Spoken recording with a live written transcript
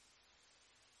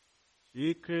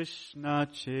Shri Krishna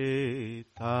Chaitanya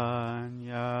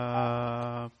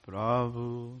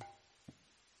Prabhu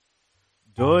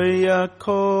Doya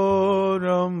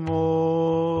Koramode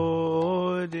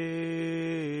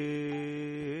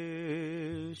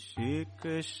Shri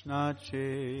Krishna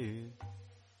Chaitanya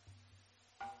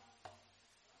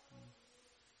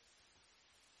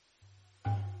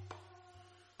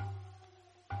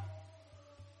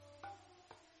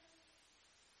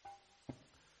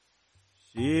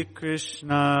Shri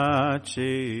Krishna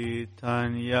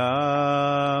Chaitanya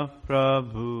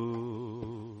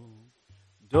Prabhu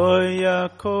Doya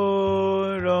Koramode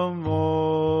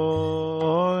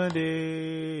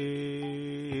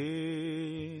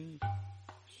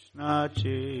Krishna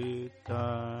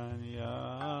Chaitanya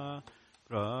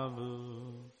Prabhu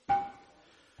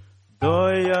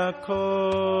Doya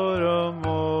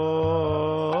Koramode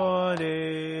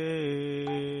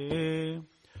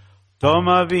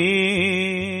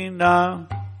Tomavina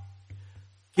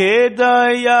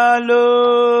Kedayalu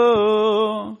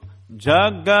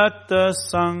Jagata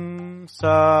Sangsare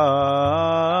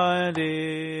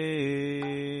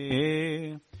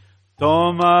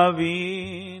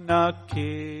Tomavina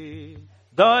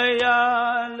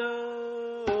Kedayalu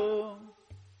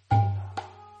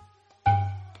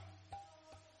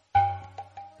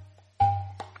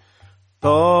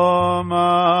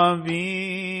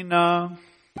Tomavina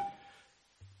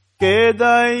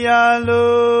Kedayalu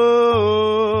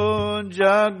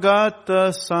Jagata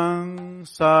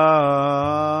Sangsare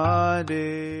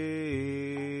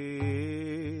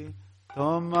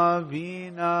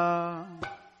Tomavina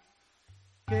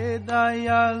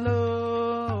Kedayalu.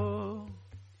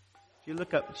 If you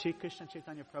look up Shri Krishna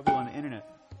Chaitanya Prabhu on the internet,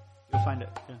 you'll find it.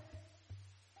 Yeah.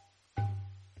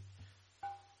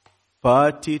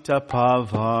 Patita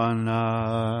Pavana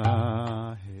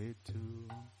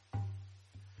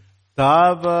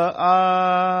Tava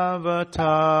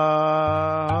avatara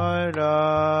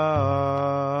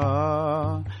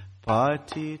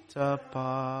Patita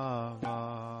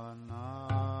Pavana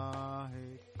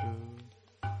Hetu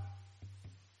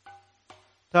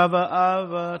Tava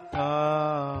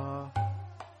avatara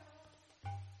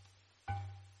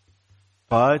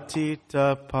Patita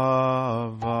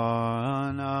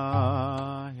Pavana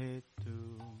Hetu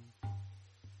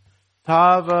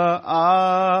Tava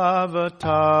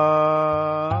avatara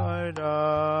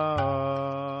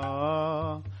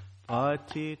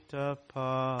Patita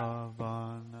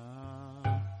Pavana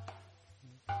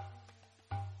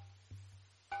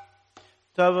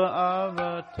Tava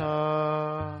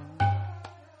avatar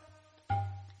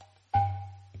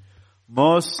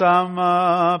Mosama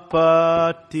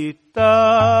Patita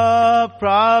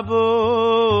Prabhu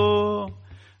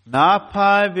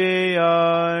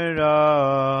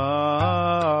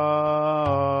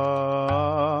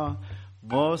Napaveyara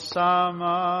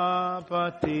Mosama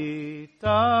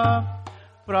Patita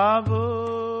Prabhu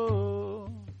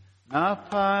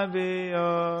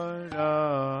Napaveyara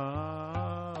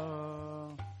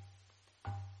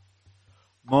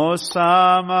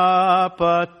Mosama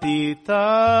Patita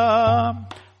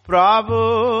Prabhu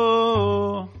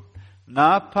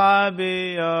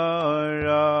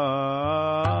Napaveyara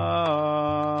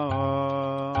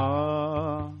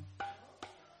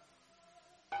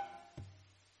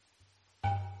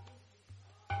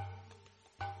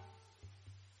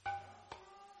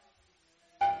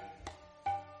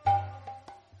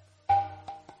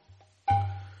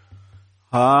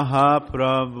Haha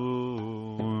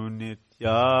Prabhu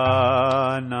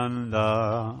Nityananda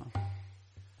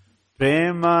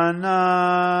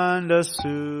Premananda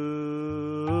Sukhi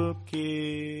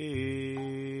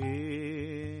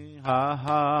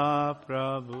Haha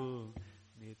Prabhu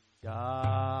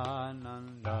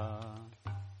Nityananda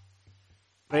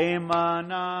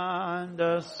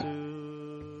Premananda Sukhi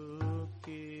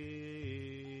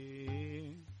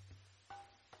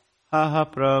Haha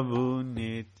Prabhu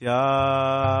Nityananda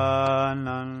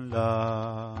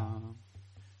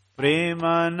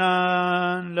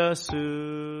Premananda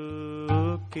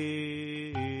Sukhi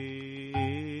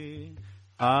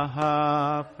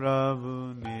Aha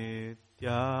Prabhu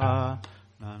Nityananda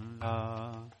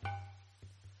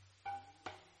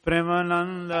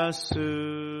Premananda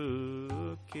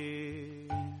Sukhi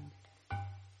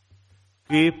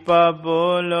Kripa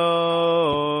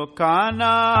Bolo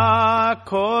Kana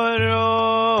Koro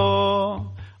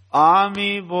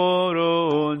Ami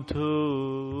Borontu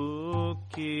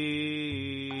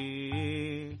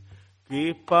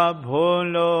Kripa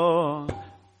Bolo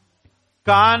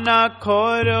Kana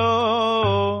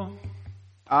Koro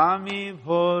Ami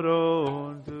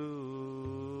Borontu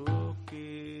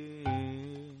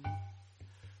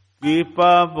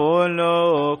Kripa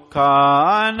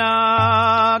bolokana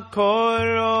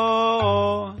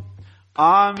koro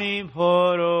ami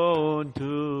boro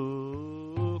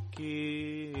duki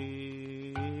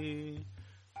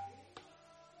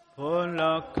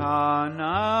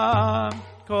bolokana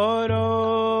koro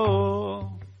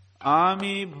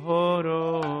ami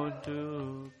boro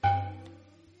duki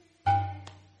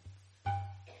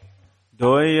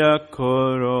doya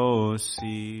koro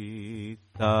sitapati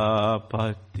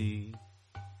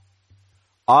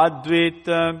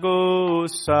Advaita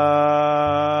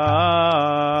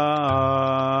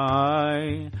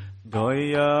Gosai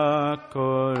Doya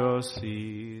Koro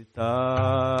Sitapati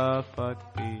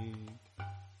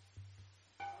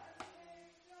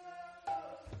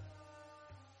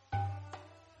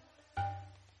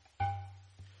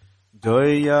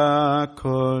Doya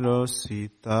Koro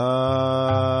Sitapati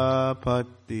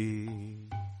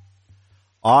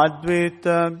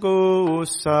Advaita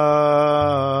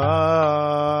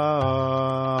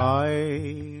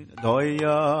Gosai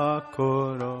Doya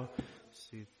Koro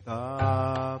Sitapati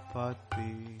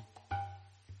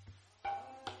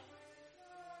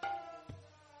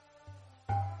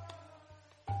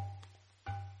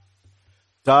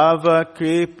Tava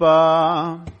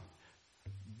Kripa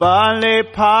Bale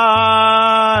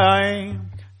Pai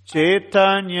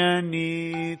Chaitanya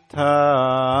Nitai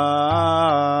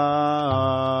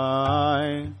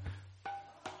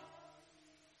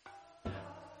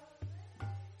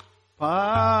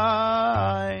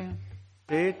Pai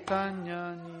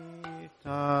Chaitanya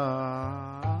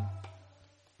Nitai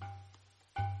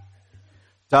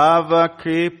Tava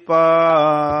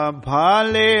Kripa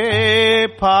Bale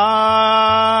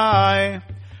Pai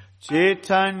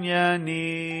Chaitanya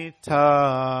Nitai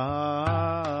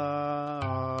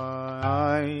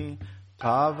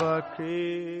Tava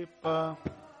Kripa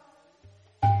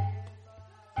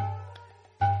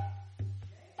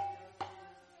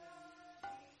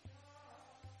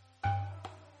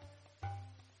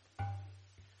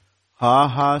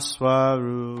Haha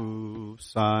Swarup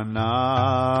Sanatana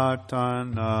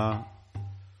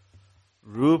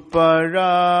Rupa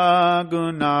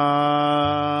Raghunatha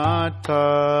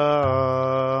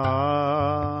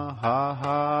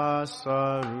Haha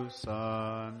Swarup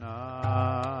Sanatana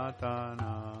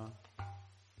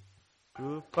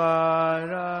Rupa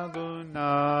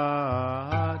Raghunatha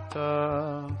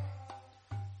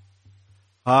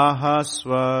Haha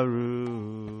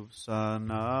Swarup Sanatana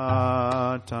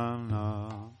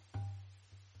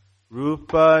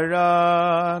Rupa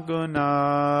Raghunatha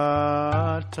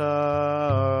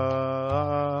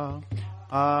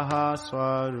Aha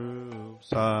Swarup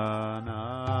Sanatana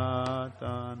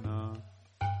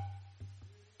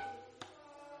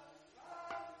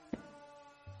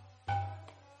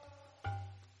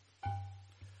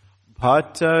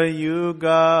Bhatta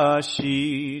Yuga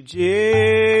Shijevaha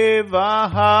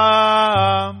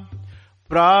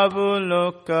Prabhu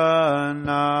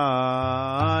Lokanatha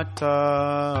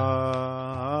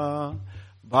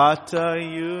Bhatta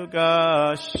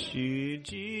Yuga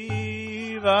Shijevaha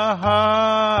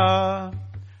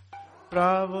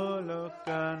Prabhu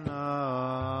Lokanatha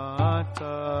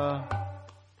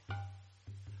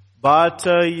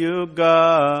Bhatta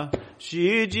Yuga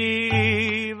Shijevaha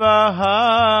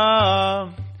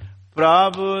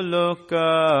Prabhu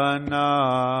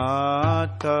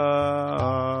Lokanatha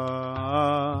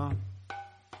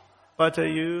Bhatta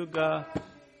Yuga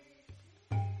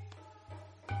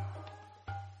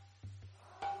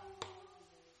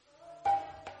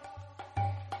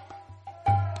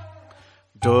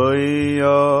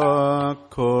Doya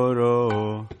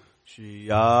Koro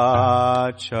Shiyacharya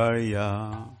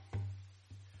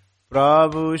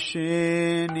Prabhu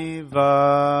Srinivasa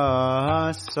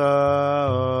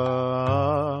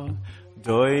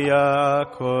Doya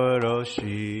Koro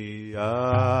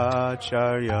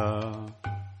Shiyacharya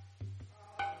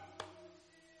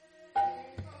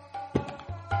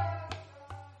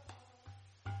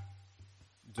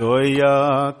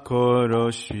Doya Koro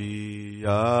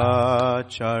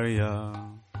Shiyacharya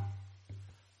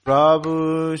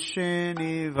Prabhu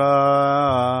Srinivasa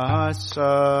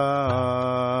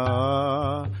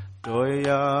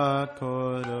Doya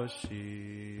Koro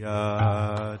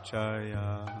Shiyacharya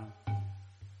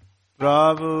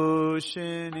Prabhu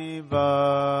Srinivasa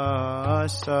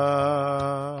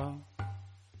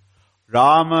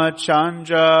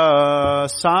Ramachandra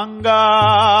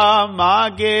Sangha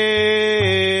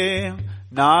Mage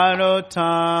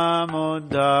Narottama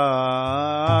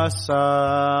Dasa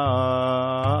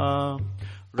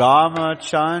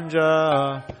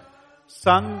Ramachandra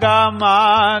Sangha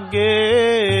Mage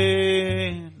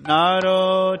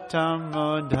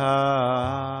Narottama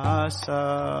Dasa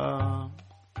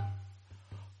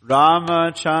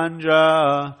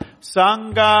Ramachandra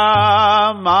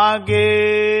Sangha Mage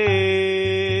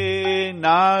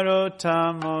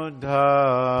Narottama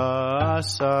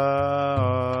Dasa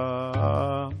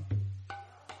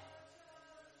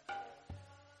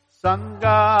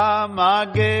Sangha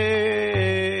Mage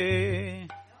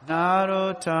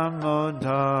Narottama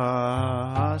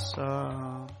Dasa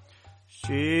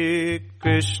Shri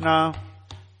Krishna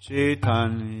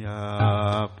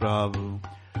Chaitanya Prabhu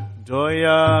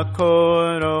Doya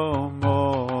Koro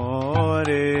More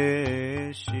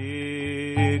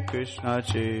Shri Krishna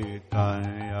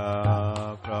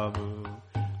Chaitanya Prabhu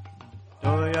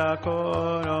Doya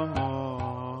Koro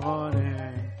More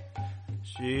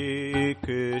Shri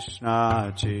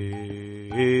Krishna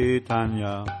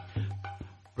Chaitanya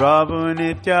Prabhu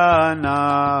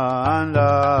Nityananda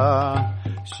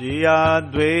Shri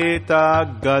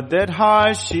Advaita Gadadhar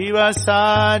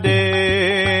Shivasade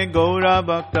Gaura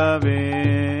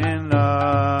Bhaktavinda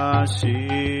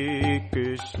Shri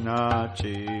Krishna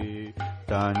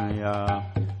Chaitanya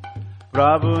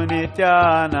Prabhu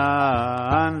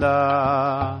Nityananda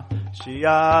Shri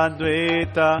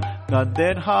Advaita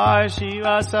Gadadhar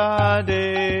Shivasade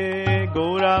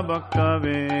Gaura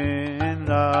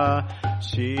Bhaktavinda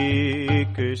Shri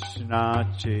Krishna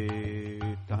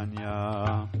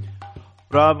Chaitanya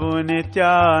Prabhu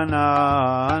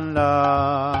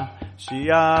Nityananda Shri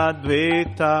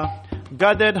Advaita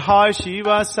Gadadhar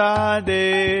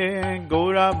Shivasade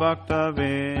Gaura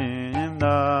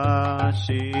Bhaktavinda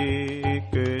Shri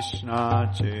Krishna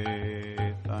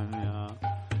Chaitanya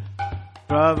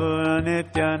Prabhu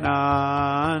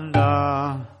Nityananda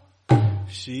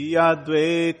Shri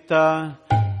Advaita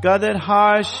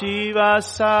Gadadhar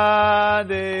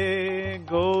Shivasade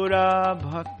Gaura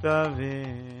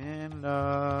Bhaktavinda.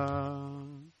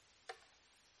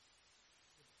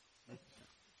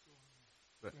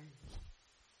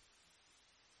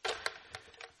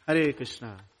 Hare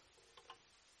Krishna.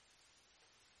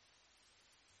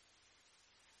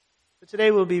 So today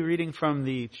we'll be reading from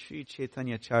the Sri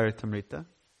Chaitanya Charitamrita.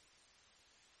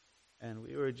 And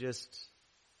we were just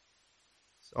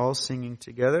all singing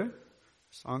together a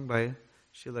song by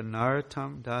Srila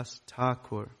Narottam Das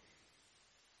Thakur.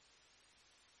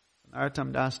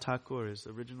 Narottam Das Thakur is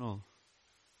the original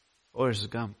Forrest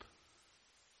Gump.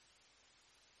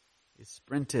 He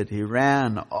sprinted, he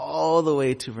ran all the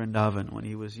way to Vrindavan when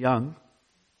he was young.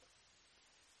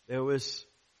 There was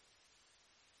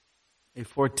a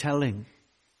foretelling.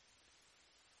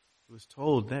 He was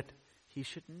told that he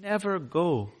should never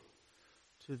go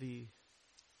to the,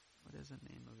 what is the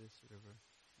name of this river?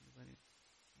 Anybody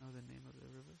know the name of the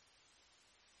river?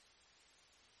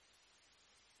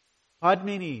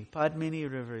 Padmini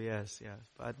River, yes,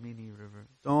 Padmini River.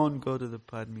 Don't go to the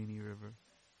Padmini River.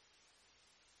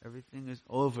 Everything is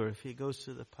over if he goes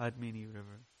to the Padmini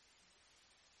River.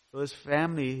 So his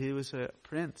family, he was a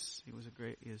prince. He was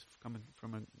coming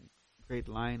from a great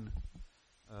line.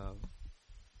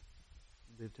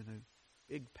 Lived in a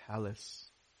big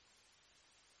palace.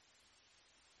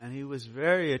 And he was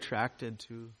very attracted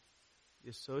to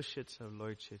the associates of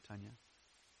Lord Chaitanya.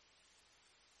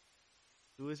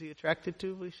 Who was he attracted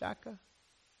to, Vishaka?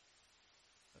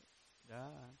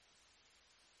 God.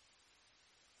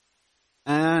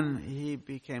 And he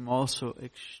became also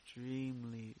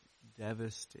extremely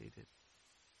devastated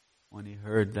when he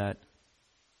heard that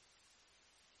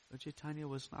Lord Chaitanya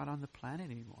was not on the planet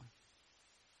anymore.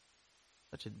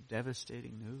 Such a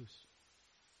devastating news.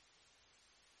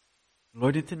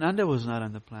 Lord Nityananda was not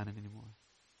on the planet anymore.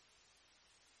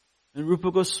 And Rupa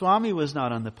Goswami was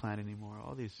not on the planet anymore.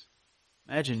 All these.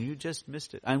 Imagine, you just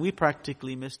missed it. And we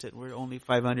practically missed it. We're only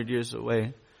 500 years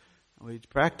away. And we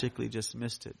practically just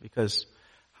missed it. Because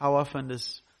how often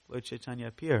does Lord Chaitanya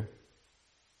appear?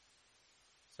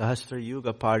 Sahasra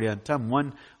Yuga Paryantam.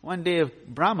 One day of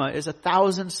Brahma is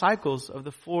 1,000 cycles of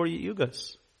the 4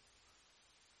 yugas.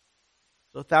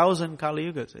 So 1,000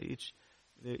 Kali Yugas.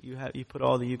 You put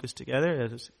all the yugas together,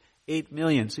 it's 8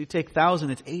 million. So you take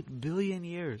 1,000, it's 8 billion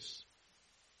years.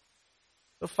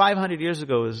 So 500 years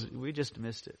ago, we just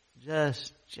missed it.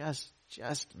 Just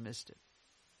missed it.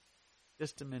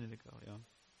 Just a minute ago,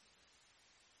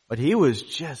 But he was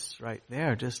just right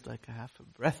there, just like a half a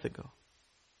breath ago.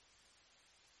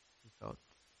 He felt.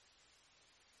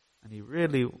 And he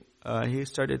really,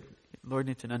 Lord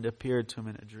Nityananda appeared to him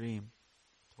in a dream.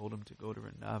 Told him to go to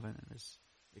Vrindavan and this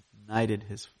ignited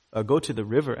go to the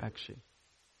river actually.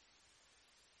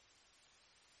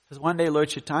 Because one day Lord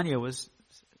Chaitanya was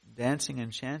dancing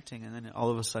and chanting, and then all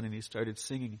of a sudden he started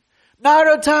singing,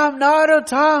 Narottam,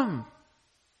 Narottam!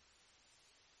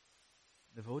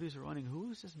 Devotees are wondering,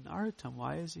 who is this Narottam?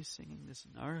 Why is he singing this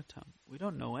Narottam? We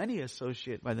don't know any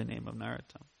associate by the name of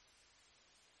Narottam.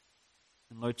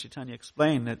 And Lord Chaitanya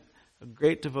explained that a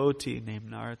great devotee named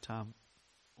Narottam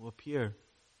will appear.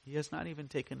 He has not even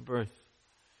taken birth.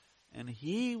 And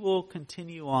he will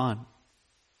continue on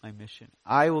my mission.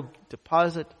 I will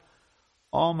deposit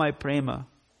all my prema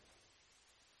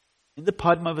in the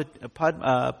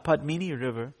Padmini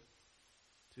river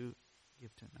to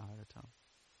give to Narottam.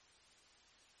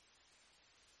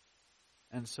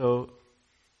 And so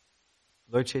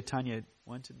Lord Chaitanya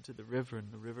went into the river,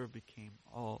 and the river became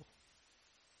all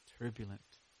turbulent.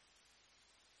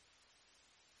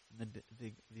 And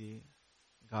the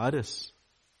goddess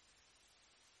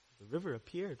of the river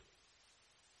appeared.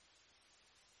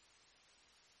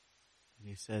 And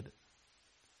he said,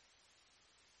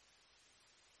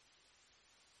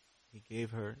 he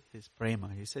gave her his prema.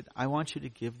 He said, I want you to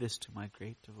give this to my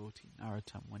great devotee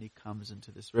Narottam when he comes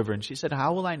into this river. And she said,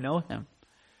 how will I know him?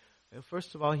 Well,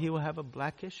 first of all, he will have a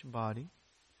blackish body.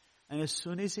 And as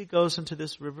soon as he goes into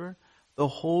this river, the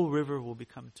whole river will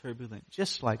become turbulent,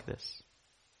 just like this.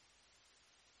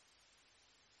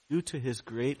 Due to his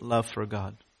great love for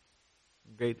God.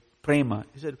 Great prema.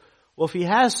 He said, well, if he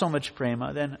has so much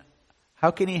prema, then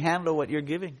how can he handle what you're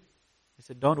giving? He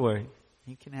said, don't worry.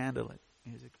 He can handle it.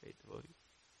 He's a great devotee.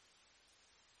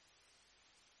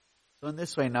 So in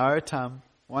this way, Narottam,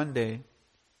 one day,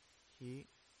 he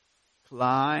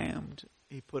climbed,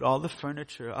 he put all the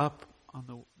furniture up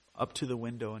to the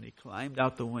window, and he climbed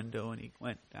out the window, and he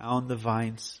went down the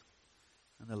vines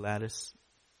and the lattice,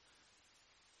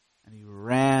 and he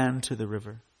ran to the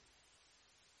river.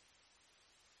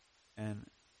 And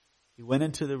he went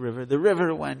into the river. The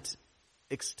river went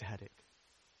ecstatic.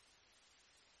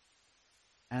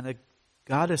 And a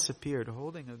goddess appeared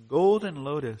holding a golden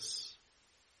lotus.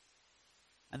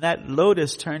 And that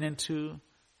lotus turned into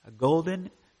a golden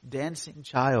dancing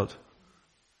child.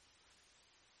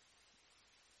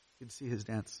 You can see his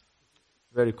dance.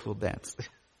 Very cool dance.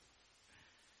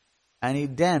 And he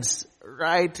danced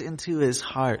right into his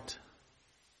heart.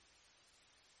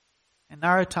 And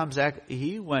Narottam's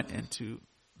he went into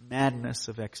madness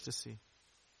of ecstasy.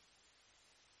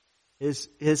 His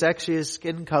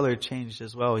skin color changed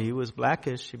as well. He was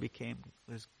blackish, he became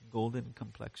this golden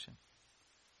complexion.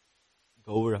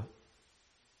 Gaura.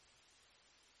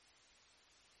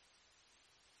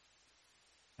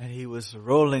 And he was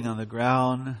rolling on the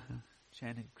ground,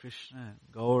 chanting Krishna and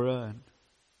Gaura. And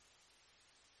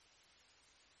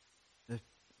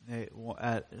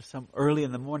some early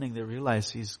in the morning, they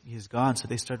realized he's gone, so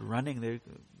they start running.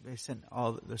 They sent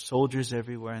all the soldiers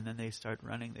everywhere, and then they start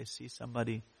running. They see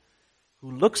somebody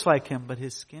who looks like him, but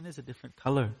his skin is a different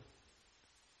color.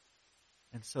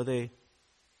 And so his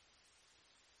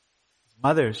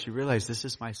mother, she realized, this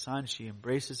is my son. She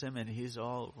embraces him, and he's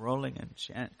all rolling and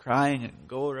crying, and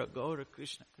Gaura, Gaura,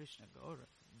 Krishna, Krishna, Gaura.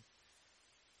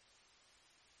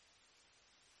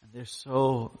 And they're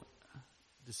so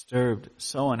disturbed,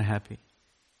 so unhappy.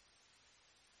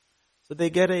 So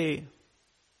they get a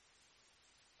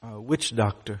witch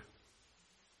doctor.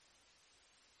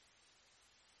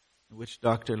 The witch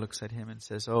doctor looks at him and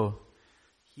says, oh,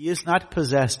 he is not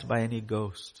possessed by any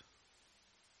ghost.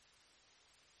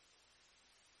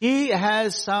 He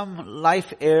has some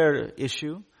life air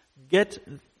issue.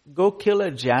 Go kill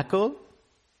a jackal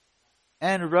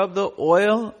and rub the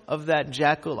oil of that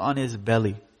jackal on his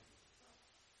belly.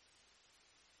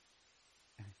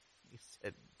 He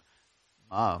said,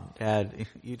 Mom, Dad,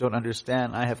 you don't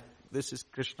understand. This is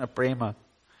Krishna Prema.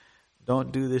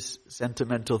 Don't do this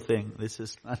sentimental thing. This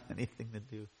is not anything to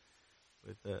do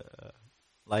with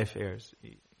life airs.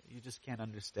 You just can't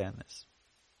understand this.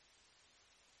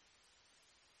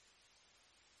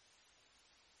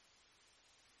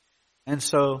 And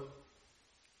so,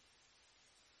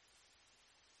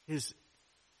 his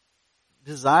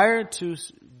desire to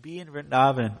be in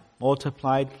Vrindavan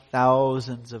multiplied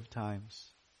thousands of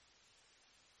times.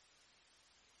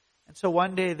 And so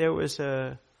one day there was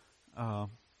the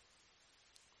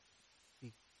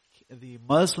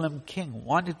Muslim king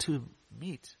wanted to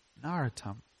meet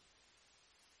Narottam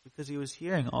because he was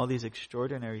hearing all these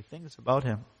extraordinary things about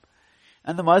him.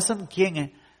 And the Muslim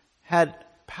king had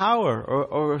power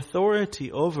or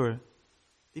authority over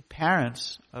the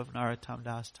parents of Narottam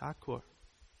Das Thakur.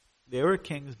 They were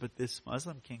kings, but this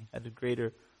Muslim king had a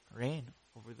greater reign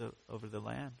over the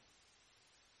land.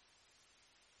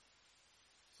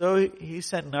 So he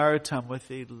sent Narottam with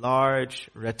a large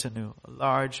retinue, a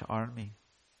large army.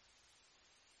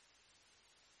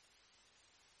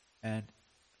 And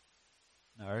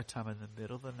Narottam, in the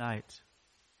middle of the night,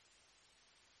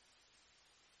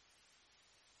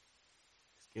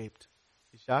 escaped.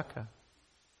 Vishaka,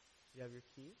 you have your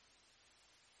key?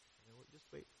 Just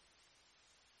wait.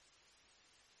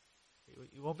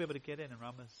 You won't be able to get in, and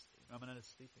Ramananda is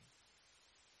sleeping.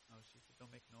 No, she said,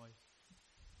 don't make noise.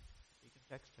 You can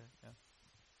text her, yeah.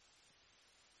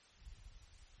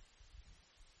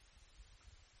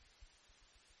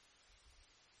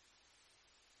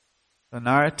 So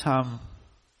Narottam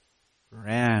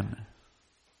ran.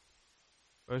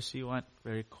 First he went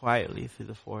very quietly through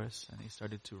the forest and he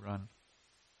started to run.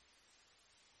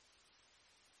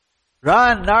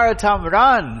 Run, Narottam,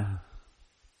 run!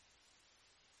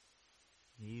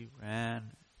 He ran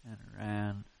and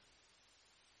ran.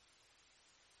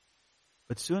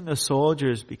 But soon the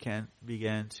soldiers began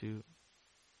to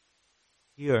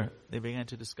hear. They began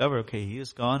to discover, okay, he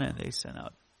is gone, and they sent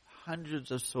out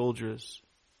hundreds of soldiers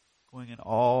going in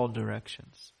all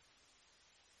directions.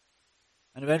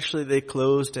 And eventually they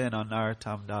closed in on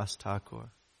Narottam Das Thakur.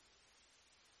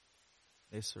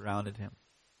 They surrounded him.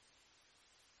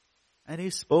 And he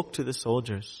spoke to the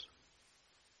soldiers.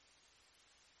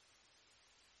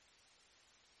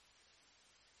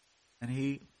 And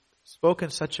he spoke in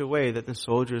such a way that the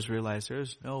soldiers realized there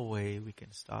is no way we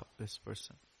can stop this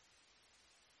person.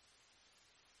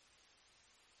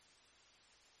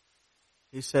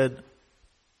 He said,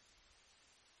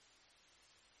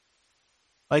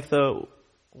 like the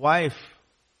wife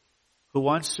who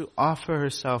wants to offer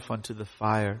herself unto the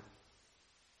fire,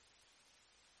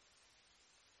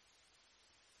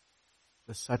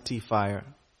 the sati fire.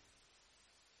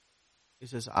 He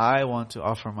says, I want to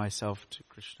offer myself to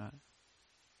Krishna.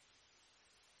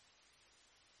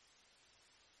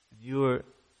 And you are,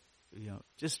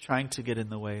 just trying to get in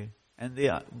the way. And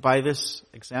by this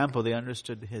example, they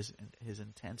understood his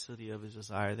intensity of his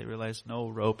desire. They realized no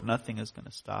rope, nothing is going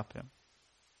to stop him.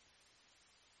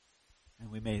 And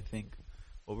we may think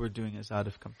what we're doing is out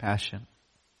of compassion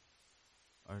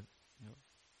or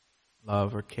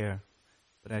love or care.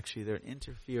 But actually they're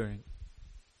interfering.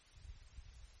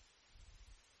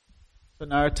 So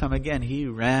Narottam again, he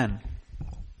ran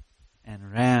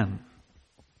and ran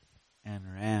and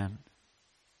ran.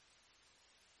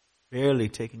 Barely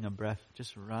taking a breath,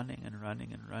 just running and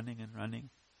running and running and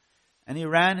running. And he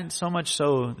ran in so much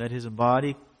so that his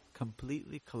body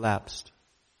completely collapsed.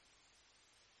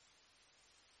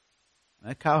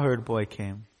 And a cowherd boy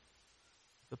came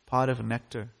with a pot of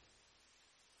nectar,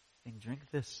 saying, drink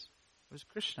this. It was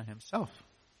Krishna himself.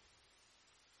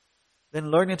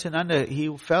 Then Lord Nityananda,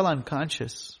 he fell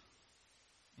unconscious.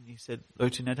 And he said,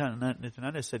 Lord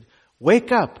Nityananda said,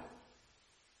 wake up.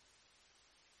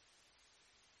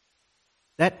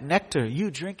 That nectar, you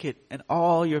drink it and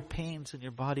all your pains in your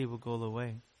body will go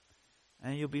away.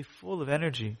 And you'll be full of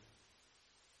energy.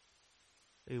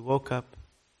 So he woke up.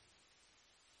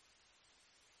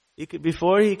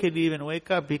 Before he could even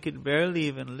wake up, he could barely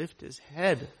even lift his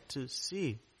head to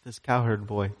see this cowherd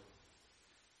boy.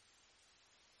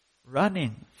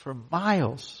 Running for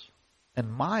miles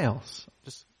and miles.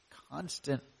 Just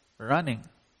constant running.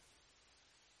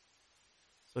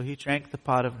 So he drank the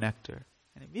pot of nectar.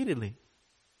 And immediately,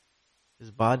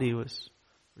 his body was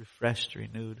refreshed,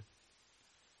 renewed.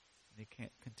 And he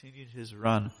continued his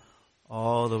run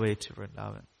all the way to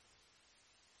Vrindavan.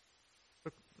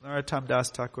 Narottam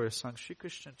Das Thakur is sung Shri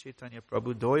Krishna Chaitanya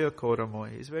Prabhu Doya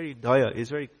Koramoy. He's very doya,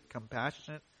 he's very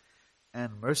compassionate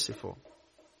and merciful.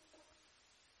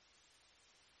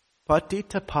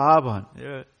 Patita Pavan,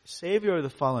 the savior of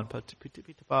the fallen.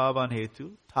 Patita Pavan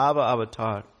Hetu, Tava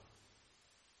Avatar.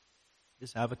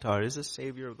 This avatar is the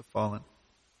savior of the fallen.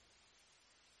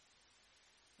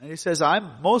 And he says,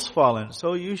 I'm most fallen,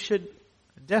 so you should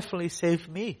definitely save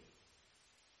me.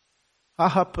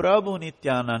 Haha Prabhu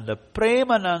Nityananda,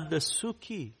 Premananda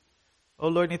Sukhi. Oh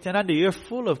Lord Nityananda, you're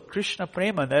full of Krishna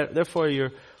Prema, therefore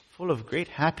you're full of great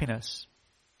happiness.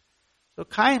 So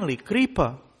kindly,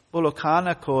 Kripa,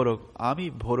 Bolokana Koro,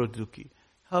 Ami Bhoroduki,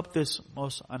 help this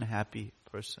most unhappy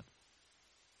person.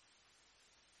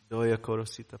 Doya Koro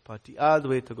Sitapati,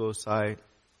 Advaita Gosai,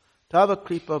 Tava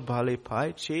Kripa Bhale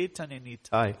Pai, Chaitanya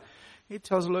Nitai. He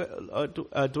tells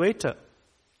Advaita,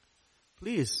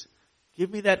 please, give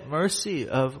me that mercy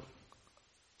of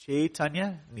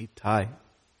Chaitanya Nitai.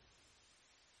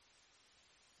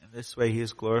 In this way, he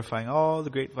is glorifying all the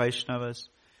great Vaishnavas,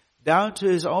 down to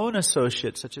his own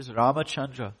associates, such as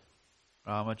Ramachandra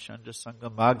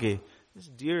Sangamage, his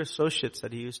dear associates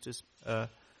that he used to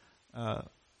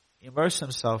immerse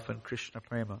himself in Krishna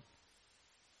Prema.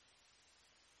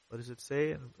 What does it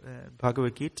say in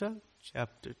Bhagavad Gita,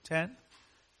 chapter 10,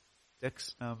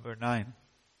 text number 9?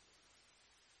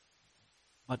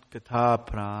 Matkatha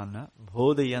prana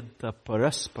bodhayanta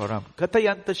parasparam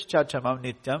katayantascha chamam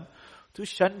nityam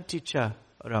Tushanticha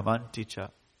Ramanticha.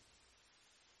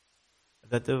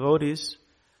 That devotees,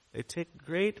 they take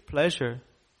great pleasure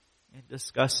in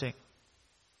discussing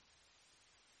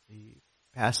the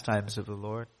pastimes of the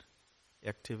Lord, the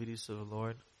activities of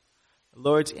the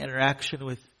Lord's interaction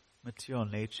with material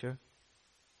nature,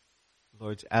 the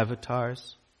Lord's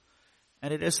avatars.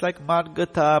 And it is like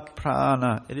Madgata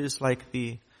Prana. It is like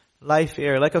the life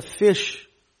air, like a fish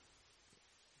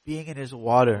being in his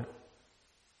water.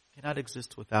 Cannot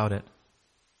exist without it.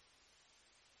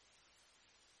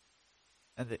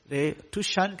 And they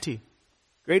Tushanti,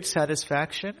 great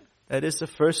satisfaction, that is the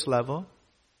first level.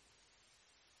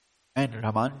 And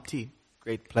Ramanti,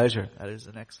 great pleasure, that is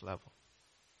the next level.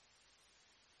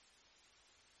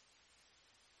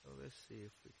 So let's see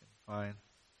if we can find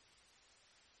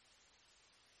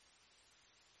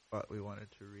what we wanted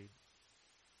to read.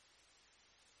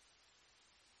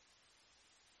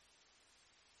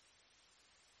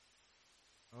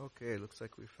 Okay, looks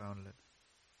like we found it.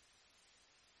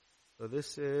 So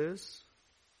this is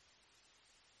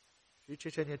Sri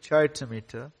Chaitanya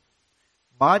Charitamrita,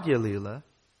 Madhya Lila,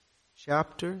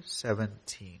 chapter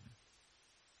 17.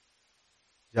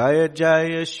 Jaya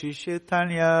Jaya Shri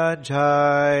Chaitanya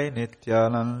Jai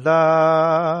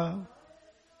Nityananda.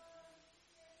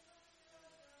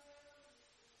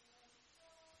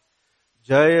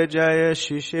 Jaya Jaya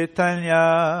Shri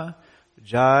Chaitanya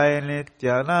Jai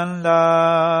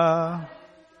Nityananda.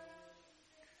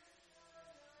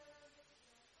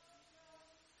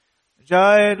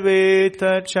 Jai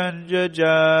Advaita Chandra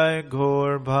Jai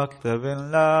Gaur Bhakta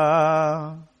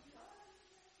Vrinda.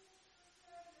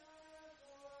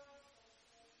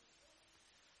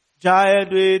 Jai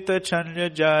Advaita Chandra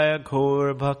Jai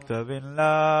Gaur Bhakta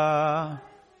Vrinda.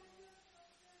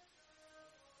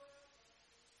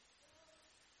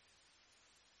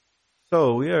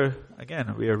 So we are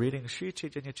reading Sri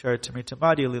Chaitanya Charitamrita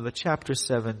Madhya Lila chapter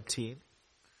 17,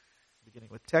 beginning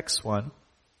with text 1.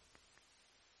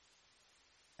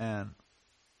 And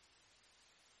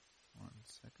one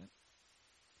second.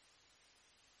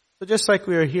 So just like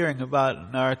we were hearing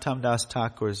about Narottam Das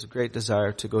Thakur's great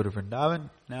desire to go to Vrindavan,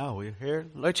 now we hear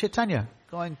Lord Chaitanya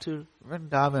going to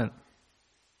Vrindavan.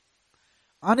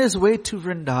 On his way to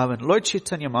Vrindavan, Lord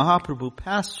Chaitanya Mahaprabhu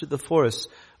passed through the forest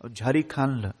of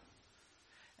Jharikanda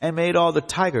and made all the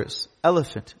tigers,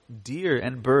 elephant, deer,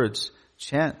 and birds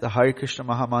chant the Hare Krishna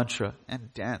Mahamantra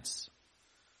and dance.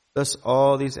 Thus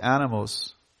all these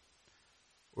animals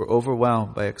were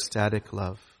overwhelmed by ecstatic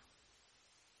love.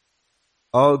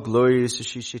 All glories to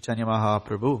Sri Chaitanya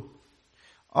Mahaprabhu.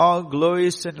 All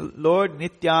glories to Lord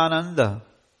Nityananda.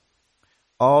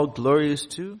 All glories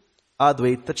to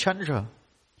Advaita Chandra.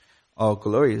 All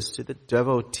glories to the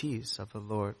devotees of the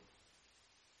Lord.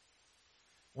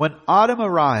 When autumn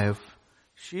arrived,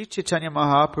 Sri Chaitanya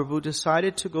Mahaprabhu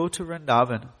decided to go to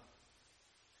Vrindavan.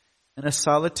 In a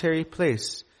solitary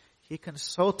place, he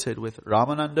consulted with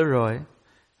Ramananda Roy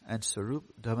and Sarup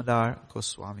Damodar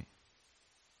Goswami.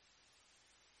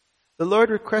 The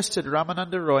Lord requested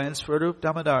Ramananda Roy and Sarup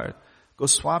Damodar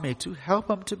Goswami to help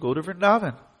him to go to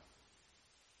Vrindavan.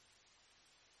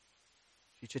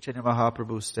 Sri Chaitanya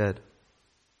Mahaprabhu said,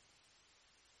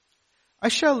 I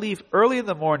shall leave early in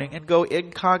the morning and go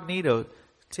incognito,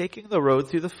 taking the road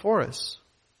through the forest.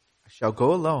 I shall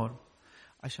go alone.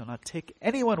 I shall not take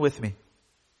anyone with me.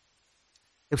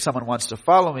 If someone wants to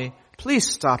follow me, please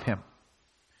stop him.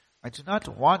 I do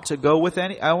not want to go with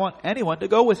I want anyone to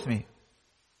go with me.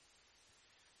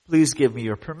 Please give me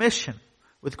your permission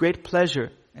with great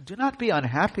pleasure and do not be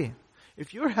unhappy.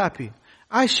 If you're happy,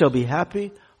 I shall be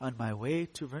happy on my way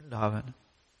to Vrindavan.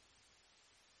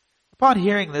 Upon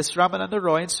hearing this, Ramananda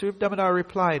Roy and Sarup Damodar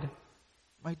replied,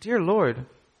 My dear Lord,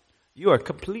 you are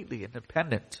completely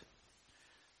independent.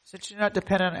 Since you're not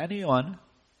dependent on anyone,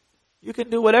 you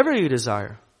can do whatever you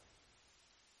desire.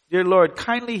 Dear Lord,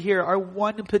 kindly hear our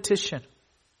one petition.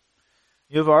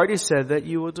 You have already said that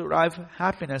you will derive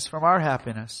happiness from our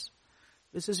happiness.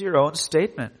 This is your own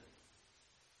statement.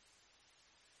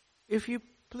 If you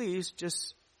please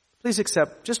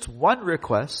accept just one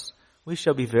request, we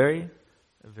shall be very,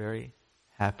 very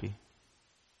happy.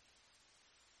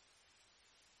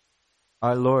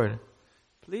 Our Lord,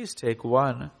 please take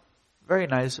one very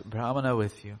nice Brahmana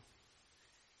with you.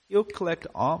 He'll collect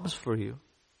alms for you,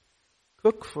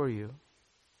 cook for you,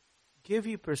 give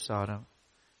you prasadam,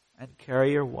 and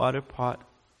carry your water pot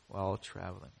while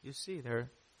traveling. You see,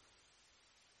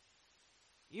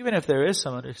 even if there is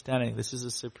some understanding, this is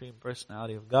the Supreme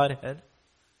Personality of Godhead,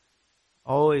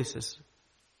 always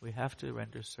we have to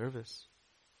render service.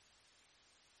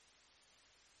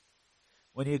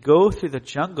 When you go through the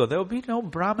jungle, there will be no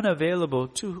Brahmana available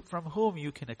from whom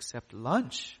you can accept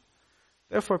lunch.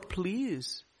 Therefore,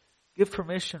 please give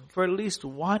permission for at least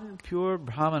one pure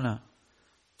Brahmana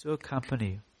to accompany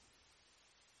you.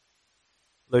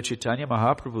 Lord Chaitanya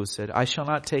Mahaprabhu said, I shall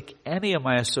not take any of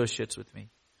my associates with me,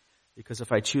 because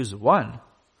if I choose one,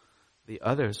 the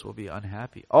others will be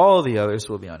unhappy. All the others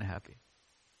will be unhappy.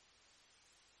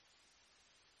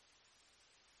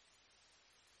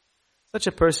 Such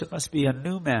a person must be a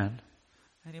new man,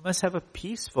 and he must have a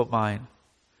peaceful mind.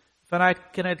 If I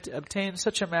can obtain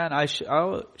such a man, I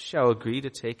shall agree to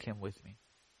take him with me.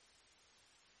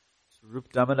 So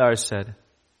Rup Damodar said,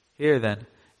 here then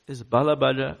is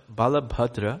Balabhadra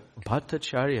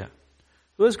Bhattacharya,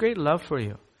 who has great love for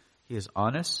you. He is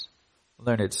honest,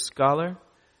 learned scholar,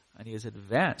 and he is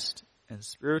advanced in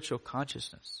spiritual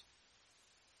consciousness.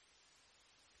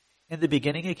 In the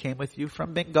beginning he came with you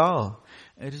from Bengal,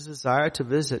 and it is desire to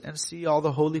visit and see all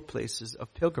the holy places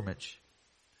of pilgrimage.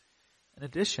 In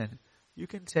addition, you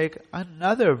can take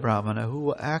another Brahmana who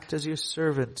will act as your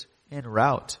servant en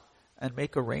route and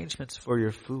make arrangements for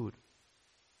your food.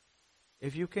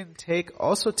 If you can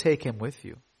also take him with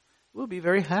you, we'll be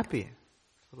very happy.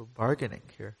 A little bargaining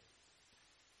here.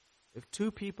 If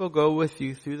two people go with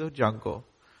you through the jungle,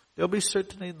 there'll be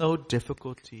certainly no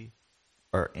difficulty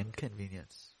or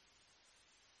inconvenience.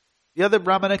 The other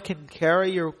Brahmana can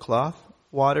carry your cloth,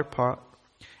 water pot,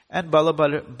 and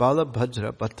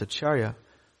Balabhadra Bhattacharya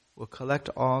will collect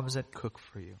alms and cook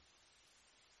for you.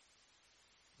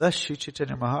 Thus Sri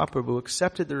Chaitanya Mahaprabhu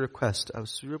accepted the request of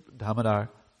Swarup Damodar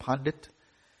Pandit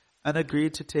and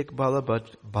agreed to take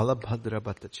Balabhadra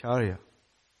Bhattacharya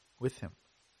with him.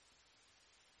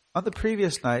 On the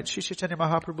previous night, Sri Chaitanya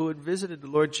Mahaprabhu had visited the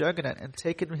Lord Jagannath and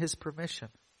taken his permission.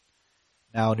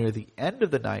 Now near the end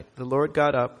of the night, the Lord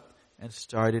got up and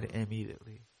started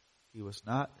immediately. He was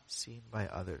not seen by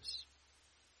others.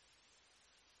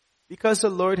 Because the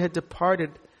Lord had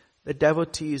departed, the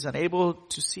devotees, unable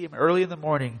to see him early in the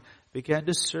morning, began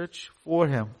to search for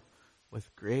him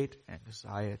with great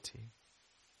anxiety.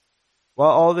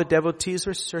 While all the devotees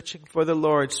were searching for the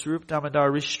Lord, Swarup Damodar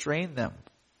restrained them.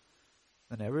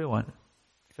 Then everyone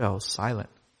fell silent,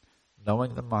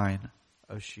 knowing the mind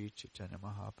of Sri Chaitanya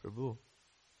Mahaprabhu.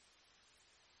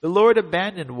 The Lord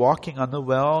abandoned walking on the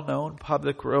well-known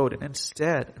public road and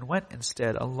went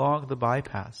instead along the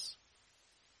bypass.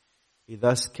 He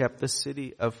thus kept the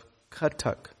city of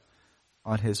Katak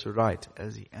on his right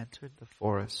as he entered the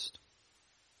forest.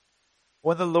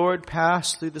 When the Lord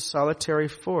passed through the solitary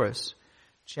forest,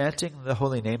 chanting the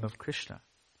holy name of Krishna,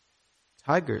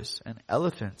 tigers and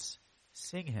elephants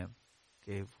seeing him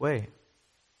gave way.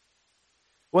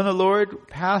 When the Lord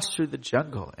passed through the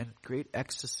jungle in great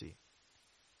ecstasy,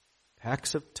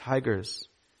 packs of tigers,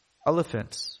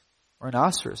 elephants,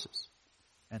 rhinoceroses,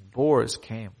 and boars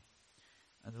came,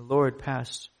 and the Lord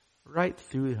passed right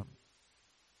through him.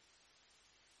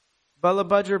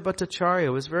 Balabhadra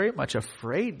Bhattacharya was very much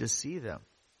afraid to see them,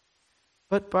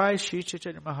 but by Sri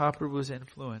Chaitanya Mahaprabhu's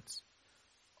influence,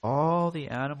 all the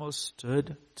animals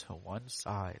stood to one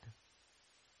side.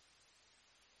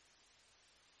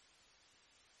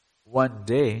 One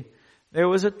day, there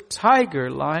was a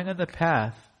tiger lying on the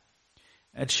path,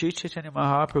 and Sri Chaitanya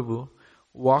Mahaprabhu,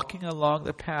 walking along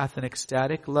the path in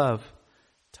ecstatic love,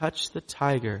 touched the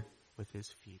tiger with his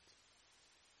feet.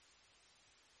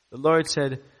 The Lord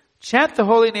said, chant the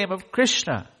holy name of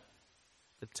Krishna.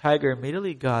 The tiger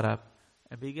immediately got up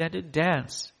and began to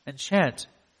dance and chant,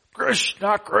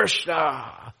 Krishna,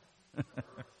 Krishna.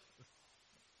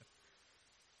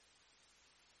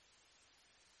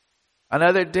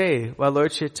 Another day, while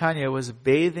Lord Chaitanya was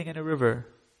bathing in a river,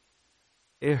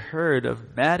 a herd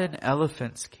of maddened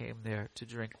elephants came there to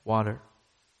drink water.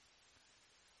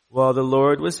 While the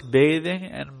Lord was bathing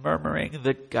and murmuring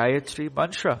the Gayatri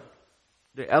mantra,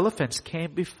 the elephants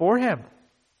came before him.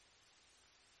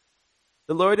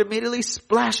 The Lord immediately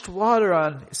splashed water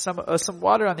on some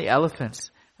water on the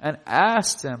elephants and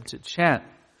asked them to chant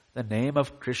the name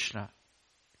of Krishna.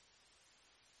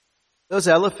 Those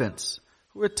elephants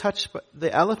who were touched by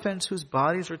the elephants whose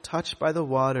bodies were touched by the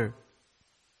water,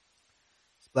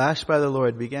 splashed by the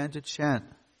Lord, began to chant.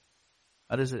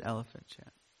 How does an elephant chant?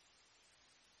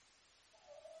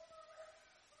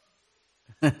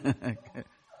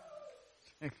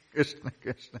 Krishna,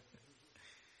 Krishna.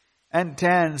 And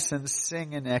dance and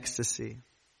sing in ecstasy.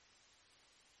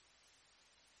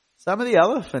 Some of the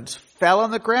elephants fell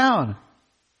on the ground,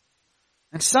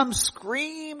 and some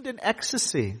screamed in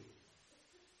ecstasy.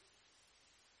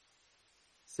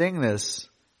 Seeing this,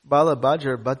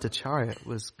 Balabhadra Bhattacharya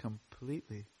was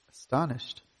completely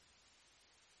astonished.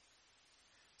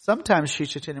 Sometimes Sri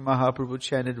Chaitanya Mahaprabhu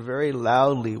chanted very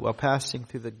loudly while passing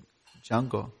through the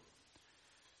jungle.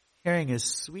 Hearing his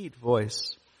sweet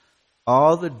voice,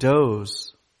 all the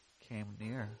does came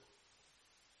near.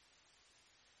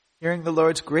 Hearing the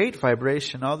Lord's great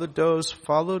vibration, all the does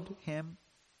followed him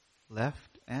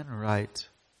left and right.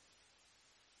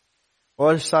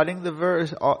 While reciting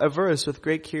a verse with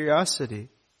great curiosity,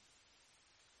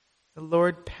 the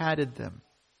Lord patted them.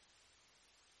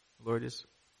 The Lord is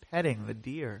petting the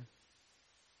deer.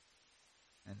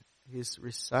 And he's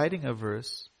reciting a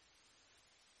verse.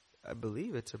 I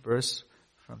believe it's a verse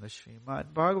from the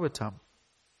Srimad Bhagavatam.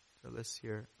 So let's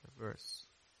hear the verse.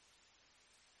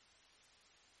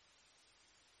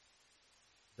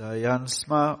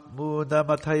 Dayansma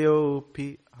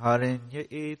mudamatayopi harinya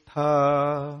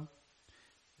etha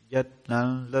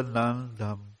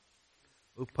yatnandanandam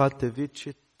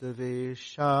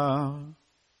upatavichittavesha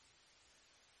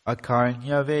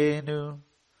akarnya venu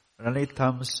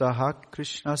ranitam saha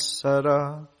krishna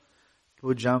sara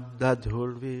pujam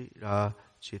dadhurvira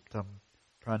chitam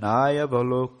pranaya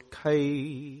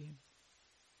balokai.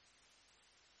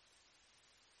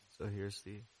 So here's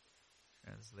the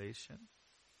translation.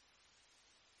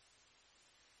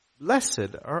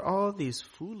 Blessed are all these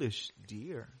foolish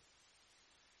deer,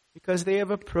 because they have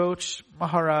approached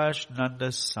Maharaj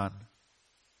Nanda's son,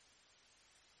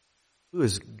 who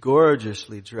is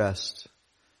gorgeously dressed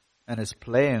and is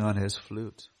playing on his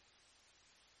flute.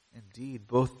 Indeed,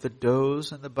 both the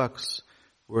does and the bucks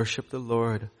worship the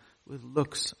Lord with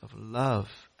looks of love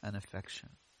and affection.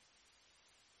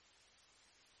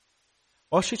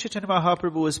 While Sri Chaitanya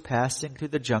Mahaprabhu was passing through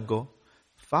the jungle,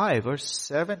 5 or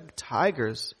 7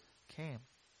 tigers came.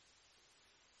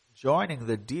 Joining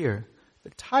the deer,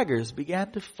 the tigers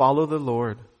began to follow the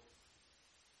Lord.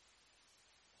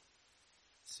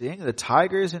 Seeing the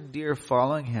tigers and deer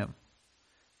following him,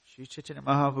 Sri Chaitanya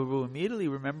Mahaprabhu immediately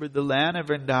remembered the land of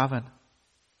Vrindavan.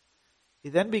 He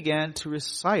then began to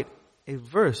recite a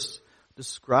verse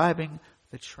describing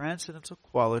the transcendental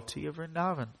quality of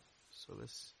Vrindavan. So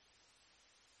let's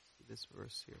see this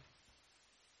verse here.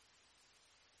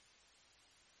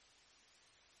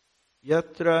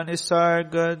 Yatra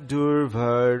nisarga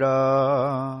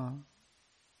durvara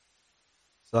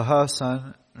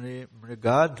sahasan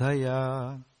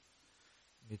mrigadhaya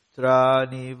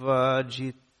mitrani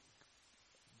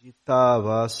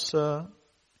vajitavasa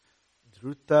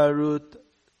dhrutarut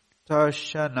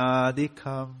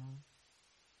tarshanadikam.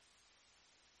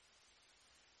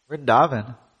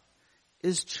 Vrindavan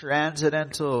is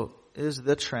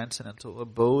the transcendental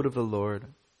abode of the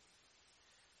Lord.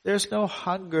 There's no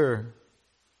hunger,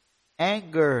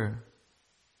 anger,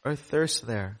 or thirst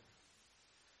there.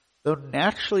 Though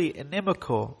naturally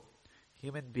inimical,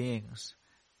 human beings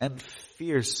and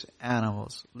fierce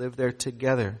animals live there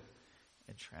together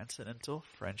in transcendental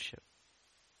friendship.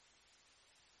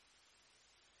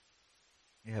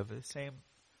 You have the same,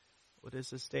 what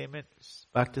is the statement?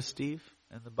 Back to Steve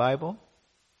in the Bible.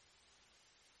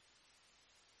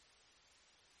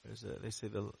 They say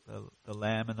the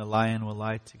lamb and the lion will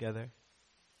lie together.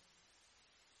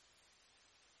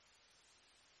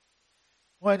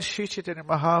 When Sri Chaitanya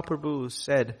Mahaprabhu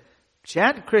said,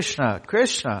 "Chant Krishna,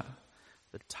 Krishna,"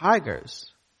 the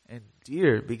tigers and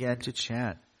deer began to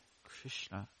chant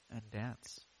Krishna and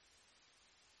dance.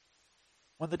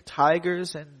 When the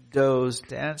tigers and does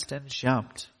danced and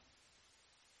jumped,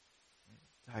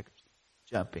 tigers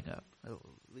jumping up,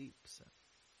 little leaps,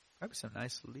 probably some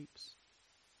nice leaps.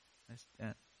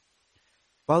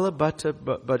 Balabhata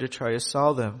Bhattacharya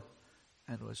saw them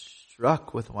and was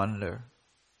struck with wonder.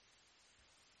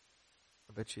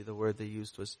 I bet you the word they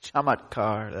used was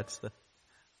chamatkar. That's the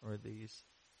word they used.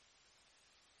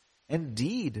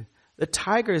 Indeed, the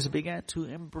tigers began to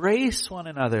embrace one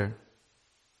another.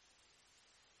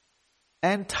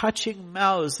 And touching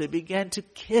mouths, they began to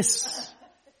kiss.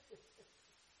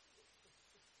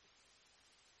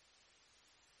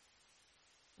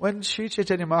 When Sri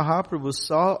Chaitanya Mahaprabhu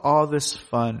saw all this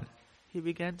fun, he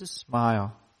began to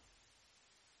smile.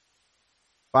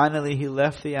 Finally, he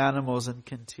left the animals and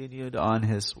continued on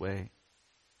his way.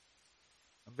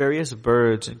 Various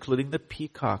birds, including the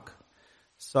peacock,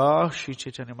 saw Sri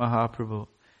Chaitanya Mahaprabhu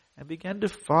and began to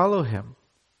follow him,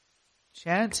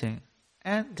 chanting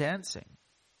and dancing.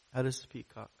 How does the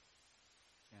peacock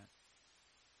chant?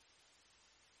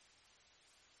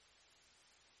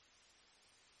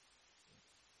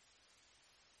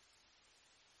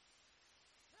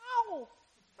 No!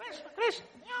 Krishna, Krishna,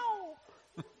 no!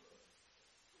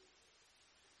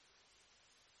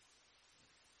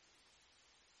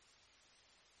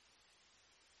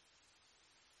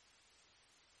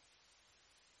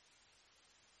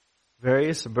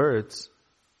 Various birds,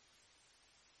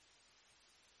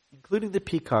 including the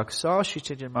peacock, saw Sri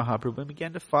Chaitanya Mahaprabhu and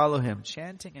began to follow him,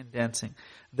 chanting and dancing.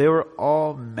 They were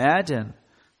all maddened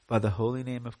by the holy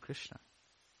name of Krishna.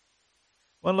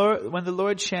 When the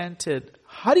Lord chanted,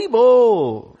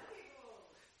 Haribol,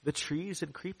 the trees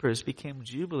and creepers became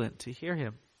jubilant to hear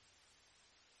him.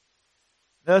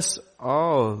 Thus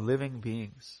all living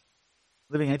beings,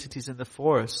 living entities in the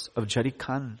forest of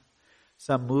Jharikand,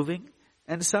 some moving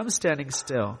and some standing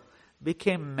still,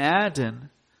 became maddened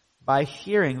by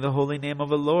hearing the holy name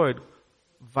of a Lord,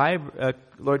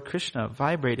 Lord Krishna,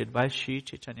 vibrated by Sri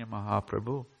Chaitanya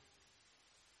Mahaprabhu.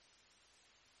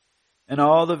 And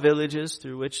all the villages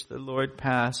through which the Lord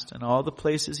passed and all the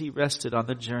places he rested on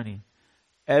the journey,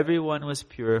 everyone was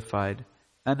purified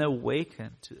and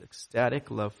awakened to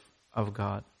ecstatic love of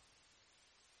God.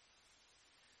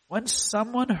 When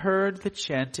someone heard the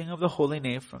chanting of the holy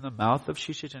name from the mouth of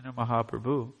Sri Chaitanya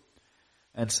Mahaprabhu,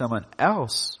 and someone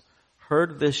else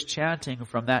heard this chanting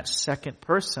from that second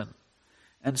person,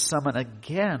 and someone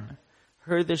again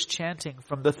heard this chanting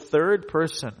from the third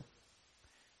person,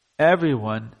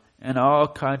 everyone in all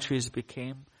countries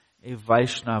became a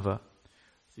Vaishnava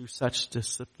through such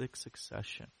disciplic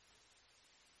succession.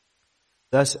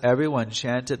 Thus everyone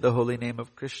chanted the holy name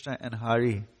of Krishna and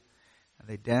Hari, and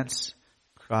they danced,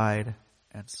 cried,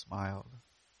 and smiled.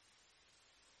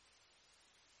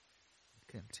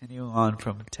 Continue on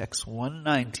from text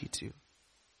 192.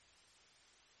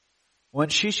 When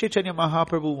Sri Chaitanya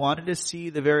Mahaprabhu wanted to see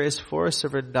the various forests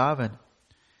of Vrindavan,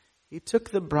 he took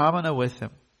the Brahmana with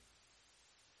him.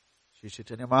 Sri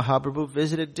Chaitanya Mahaprabhu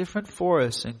visited different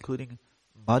forests including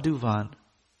Madhuvan,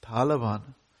 Talavan,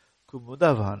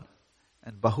 Kumudavan,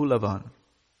 and Bahulavan.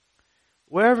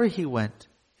 Wherever he went,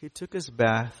 he took his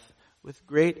bath with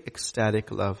great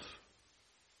ecstatic love.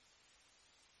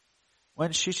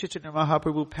 When Sri Chaitanya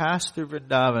Mahaprabhu passed through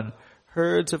Vrindavan,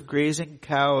 herds of grazing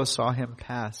cows saw him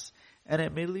pass and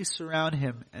immediately surround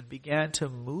him and began to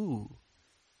moo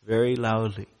very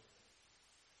loudly.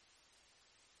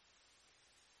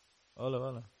 Hola,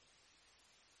 hola.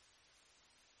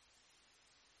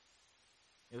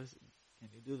 Can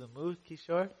you do the moo,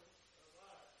 Kishore?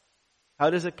 How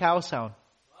does a cow sound?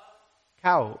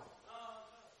 Cow.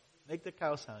 Make the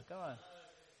cow sound. Come on.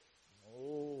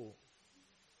 Oh.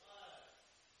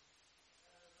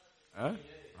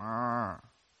 Huh?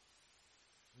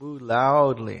 Moo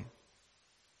loudly.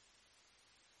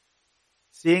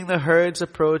 Seeing the herds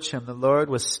approach him, the Lord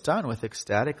was stunned with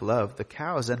ecstatic love. The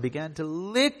cows then began to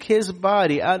lick his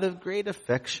body out of great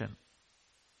affection.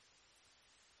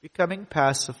 Becoming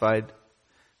pacified,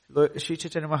 Sri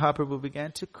Chaitanya Mahaprabhu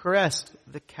began to caress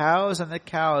the cows, and the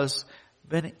cows,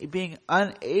 being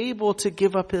unable to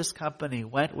give up his company,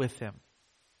 went with him.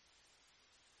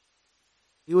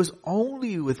 It was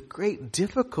only with great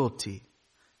difficulty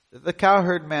that the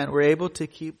cowherd men were able to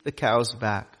keep the cows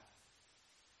back.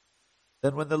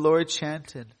 Then when the Lord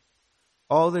chanted,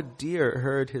 all the deer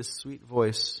heard his sweet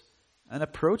voice and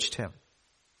approached him.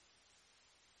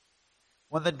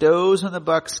 When the does and the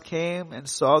bucks came and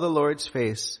saw the Lord's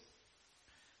face,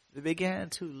 they began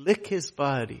to lick his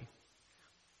body.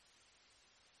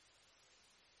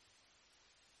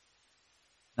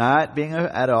 Not being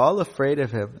at all afraid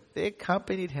of him, they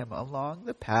accompanied him along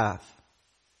the path.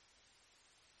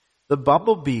 The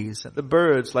bumblebees and the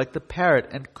birds like the parrot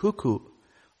and cuckoo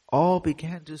all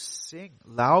began to sing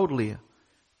loudly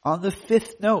on the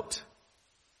fifth note.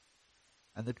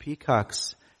 And the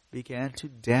peacocks began to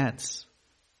dance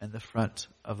in the front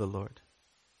of the Lord.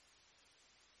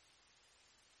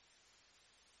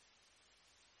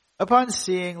 Upon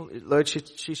seeing Lord Sri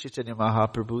Chaitanya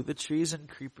Mahaprabhu, the trees and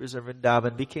creepers of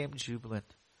Vrindavan became jubilant.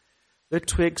 Their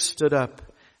twigs stood up,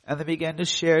 and they began to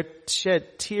shed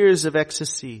tears of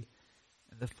ecstasy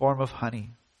in the form of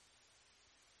honey.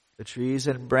 The trees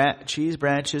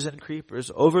branches and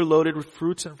creepers, overloaded with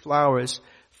fruits and flowers,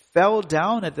 fell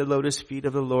down at the lotus feet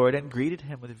of the Lord and greeted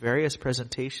him with various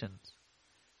presentations,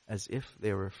 as if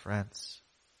they were friends.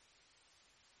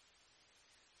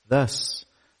 Thus,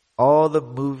 all the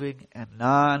moving and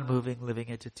non-moving living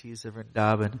entities of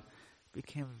Vrindavan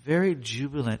became very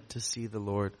jubilant to see the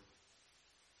Lord.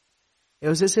 It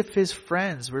was as if his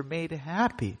friends were made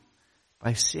happy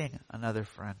by seeing another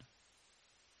friend.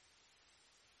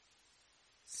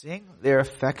 Seeing their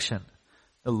affection,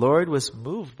 the Lord was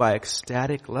moved by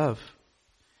ecstatic love,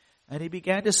 and he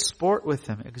began to sport with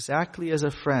them exactly as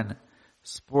a friend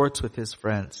sports with his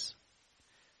friends.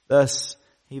 Thus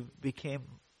he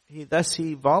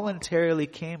voluntarily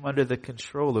came under the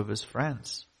control of his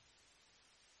friends.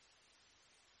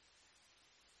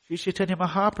 Sri Chaitanya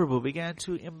Mahaprabhu began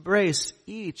to embrace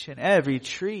each and every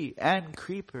tree and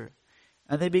creeper,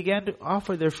 and they began to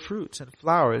offer their fruits and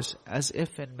flowers as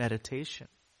if in meditation.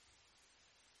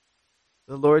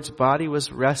 The Lord's body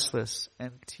was restless,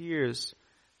 and tears,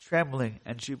 trembling,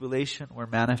 and jubilation were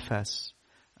manifest.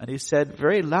 And he said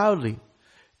very loudly,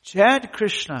 "Chant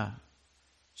Krishna,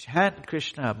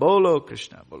 Bolo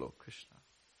Krishna, Bolo Krishna."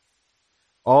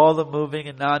 All the moving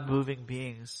and non-moving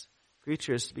beings,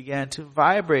 creatures began to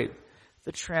vibrate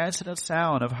the transcendent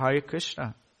sound of Hare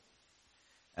Krishna,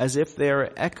 as if they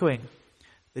are echoing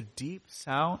the deep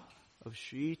sound of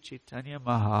Sri Chaitanya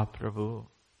Mahaprabhu.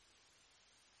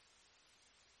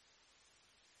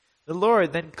 The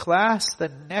Lord then clasped the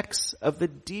necks of the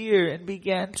deer and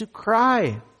began to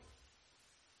cry.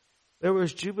 There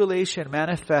was jubilation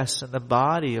manifest in the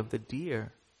body of the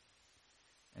deer,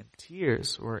 and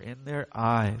tears were in their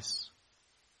eyes.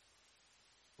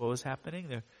 What was happening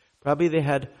there? Probably they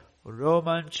had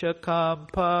Romancha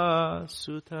Kampa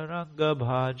Sutaranga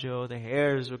Bhajo. The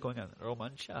hairs were going up.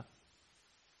 Romancha.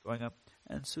 Going up.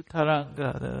 And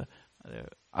Sutaranga, their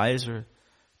eyes were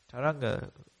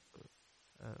Taranga,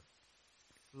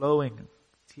 flowing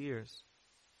tears.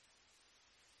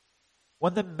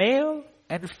 When the male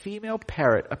and female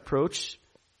parrot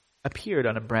appeared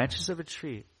on the branches of a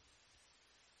tree,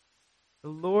 the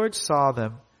Lord saw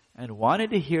them and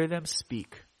wanted to hear them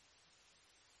speak.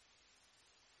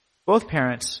 Both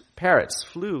parrots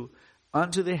flew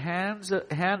unto the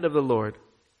hand of the Lord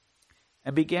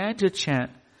and began to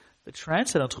chant the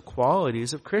transcendental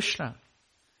qualities of Krishna,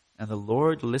 and the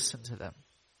Lord listened to them.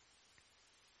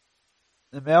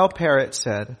 The male parrot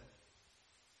said,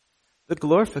 "The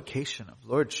glorification of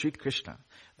Lord Sri Krishna,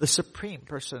 the Supreme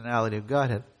Personality of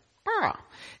Godhead,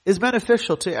 is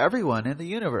beneficial to everyone in the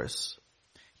universe.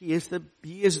 His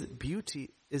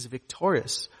beauty is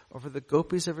victorious over the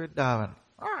gopis of Vrindavan,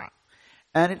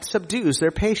 and it subdues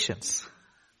their patience.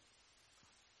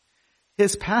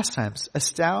 His pastimes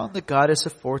astound the goddess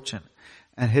of fortune,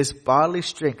 and his bodily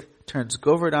strength turns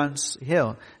Govardhan's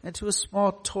hill into a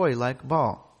small toy-like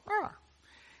ball.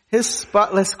 His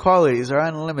spotless qualities are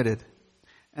unlimited,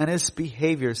 and his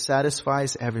behavior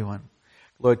satisfies everyone.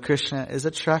 Lord Krishna is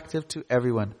attractive to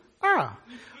everyone.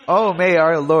 Oh, may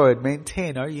our Lord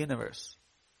maintain our universe."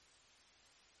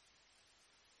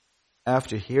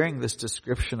 After hearing this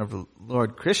description of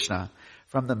Lord Krishna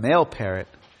from the male parrot,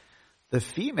 the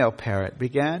female parrot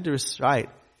began to recite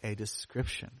a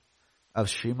description of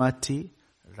Srimati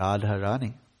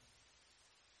Radharani.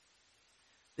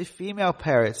 The female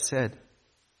parrot said,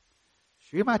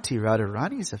 "Srimati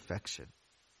Radharani's affection,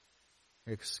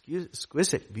 her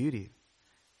exquisite beauty,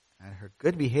 and her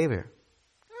good behavior,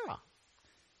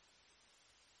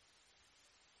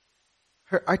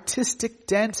 her artistic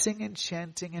dancing and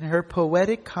chanting, and her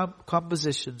poetic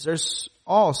compositions are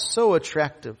all so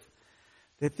attractive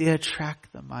that they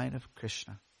attract the mind of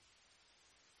Krishna,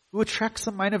 who attracts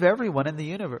the mind of everyone in the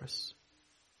universe."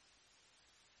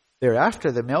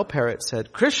 Thereafter, the male parrot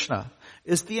said, "Krishna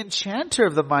is the enchanter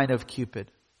of the mind of Cupid."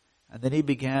 And then he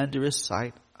began to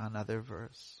recite another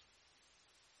verse.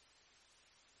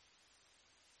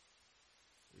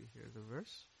 We hear the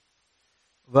verse.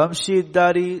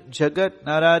 Vamshidari Jagat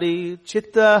Narari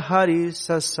Chitta Hari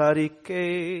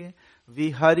Sasarike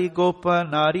Vihari Gopa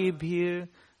Nari Bhir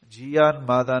Jiyan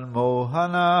Madan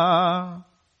Mohana.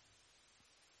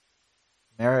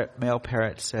 Male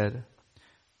parrot said,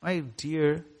 "My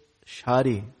dear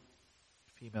Shadi,"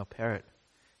 female parrot,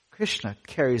 "Krishna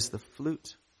carries the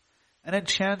flute and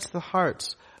enchants the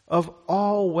hearts of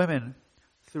all women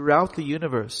throughout the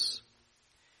universe.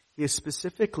 He is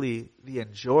specifically the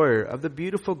enjoyer of the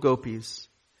beautiful gopis,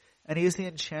 and he is the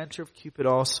enchanter of Cupid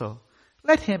also.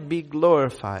 Let him be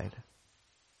glorified."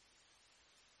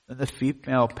 Then the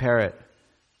female parrot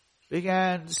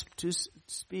began to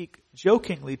speak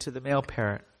jokingly to the male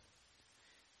parrot.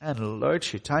 And Lord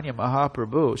Chaitanya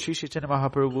Mahaprabhu, Sri Chaitanya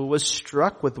Mahaprabhu, was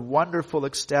struck with wonderful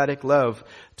ecstatic love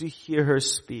to hear her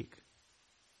speak.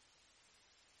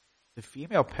 The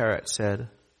female parrot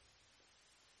said,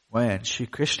 "When Sri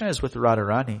Krishna is with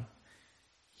Radharani,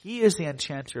 he is the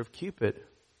enchanter of Cupid.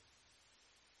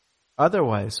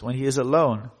 Otherwise, when he is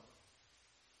alone,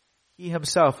 he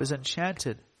himself is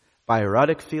enchanted by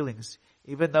erotic feelings,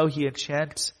 even though he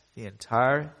enchants the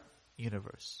entire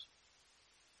universe."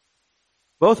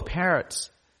 Both parrots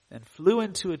then flew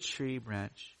into a tree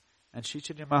branch, and Sri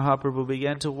Chaitanya Mahaprabhu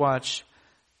began to watch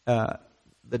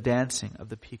the dancing of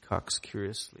the peacocks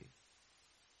curiously.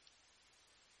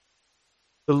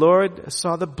 The Lord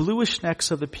saw the bluish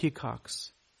necks of the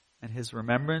peacocks, and his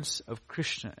remembrance of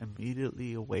Krishna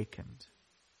immediately awakened.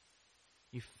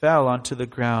 He fell onto the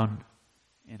ground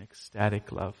in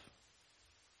ecstatic love.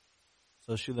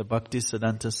 So Srila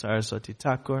Bhaktisiddhanta Saraswati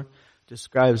Thakur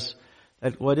describes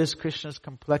that what is Krishna's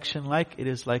complexion like? It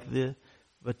is like the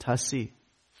vatasi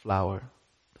flower,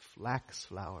 the flax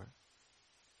flower.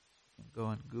 You can go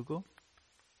on Google.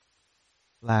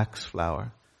 Flax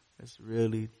flower. It's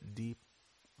really deep,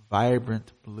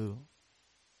 vibrant blue.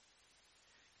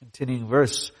 Continuing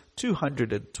verse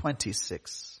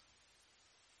 226.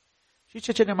 Sri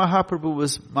Chaitanya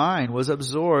Mahaprabhu's mind was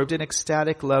absorbed in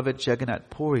ecstatic love at Jagannath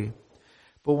Puri.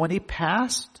 But when he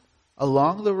passed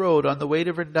along the road on the way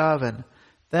to Vrindavan,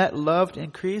 that love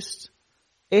increased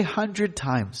 100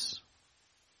 times.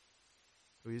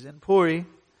 So he's in Puri,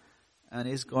 and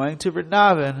he's going to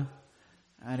Vrindavan,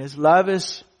 and his love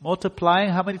is multiplying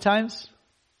how many times?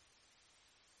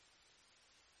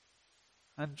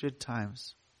 100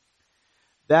 times.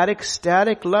 That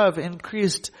ecstatic love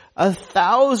increased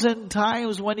 1,000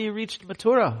 times when he reached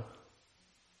Mathura.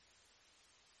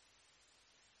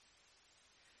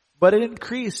 But it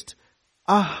increased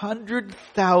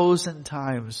 100,000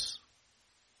 times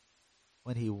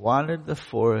when he wandered the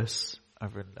forests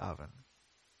of Vrindavan.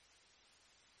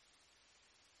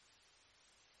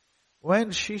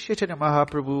 When Sri Chaitanya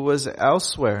Mahaprabhu was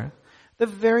elsewhere, the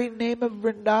very name of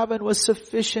Vrindavan was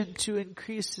sufficient to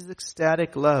increase his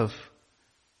ecstatic love.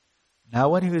 Now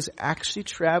when he was actually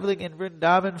traveling in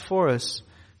Vrindavan forest,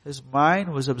 his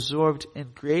mind was absorbed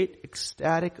in great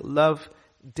ecstatic love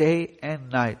day and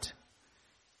night.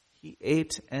 He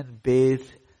ate and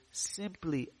bathed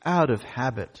simply out of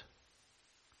habit.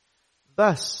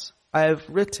 Thus, I have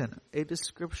written a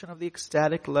description of the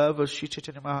ecstatic love of Sri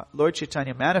Chaitanya, Lord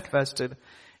Chaitanya manifested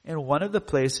in one of the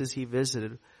places he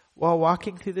visited while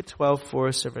walking through the 12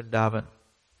 forests of Vrindavan.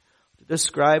 To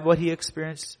describe what he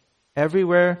experienced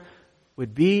everywhere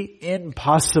would be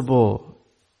impossible.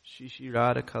 Shri Shri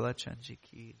Radha Kalachandji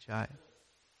Ki Jai.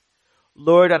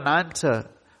 Lord Ananta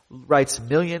writes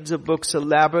millions of books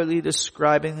elaborately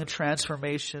describing the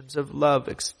transformations of love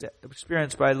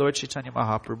experienced by Lord Chaitanya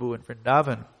Mahaprabhu in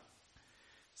Vrindavan.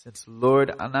 Since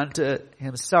Lord Ananta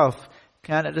himself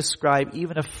cannot describe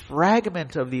even a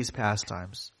fragment of these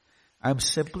pastimes, I'm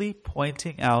simply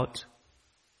pointing out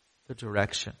the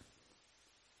direction.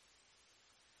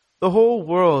 The whole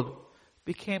world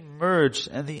became merged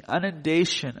in the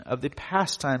inundation of the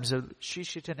pastimes of Sri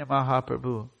Chaitanya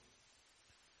Mahaprabhu.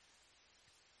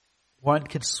 One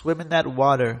can swim in that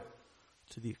water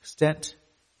to the extent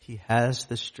he has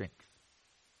the strength.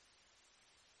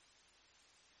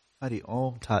 Hari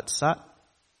Om Tat Sat.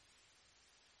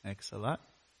 Thanks a lot.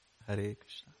 Hare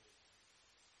Krishna.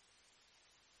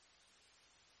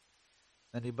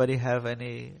 Anybody have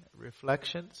any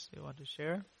reflections you want to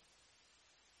share?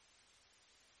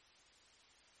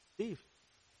 Steve.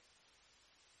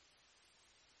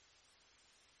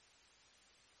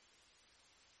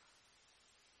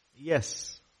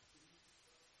 Yes.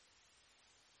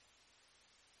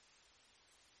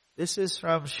 This is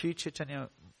from Sri Chaitanya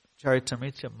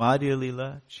Charitamrita Madhya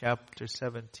Lila, chapter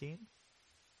 17.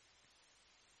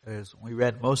 We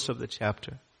read most of the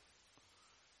chapter.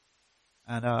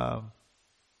 And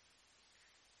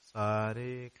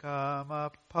Sare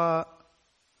Gama Pa,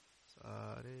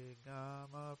 Sare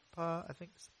Gama Pa. I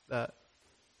think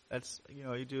that's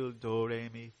you do Do Re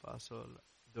Mi Fa So,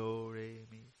 Do Re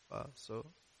Mi Fa So.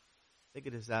 I think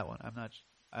it is that one. I'm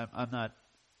not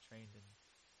trained in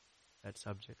that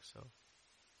subject, so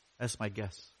that's my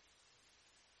guess.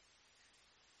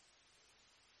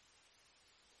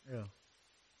 Yeah.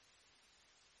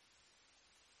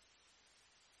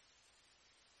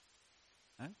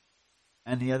 Huh?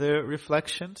 Any other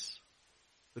reflections?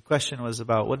 The question was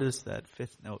about what is that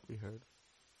fifth note we heard?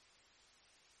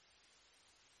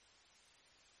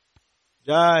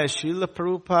 Jai Srila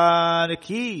Prabhupada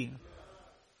Ki.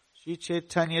 Sri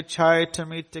Chaitanya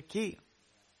Charitamrita Ki.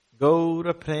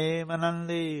 Gaura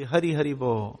Premanande Hari Hari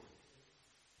Bo.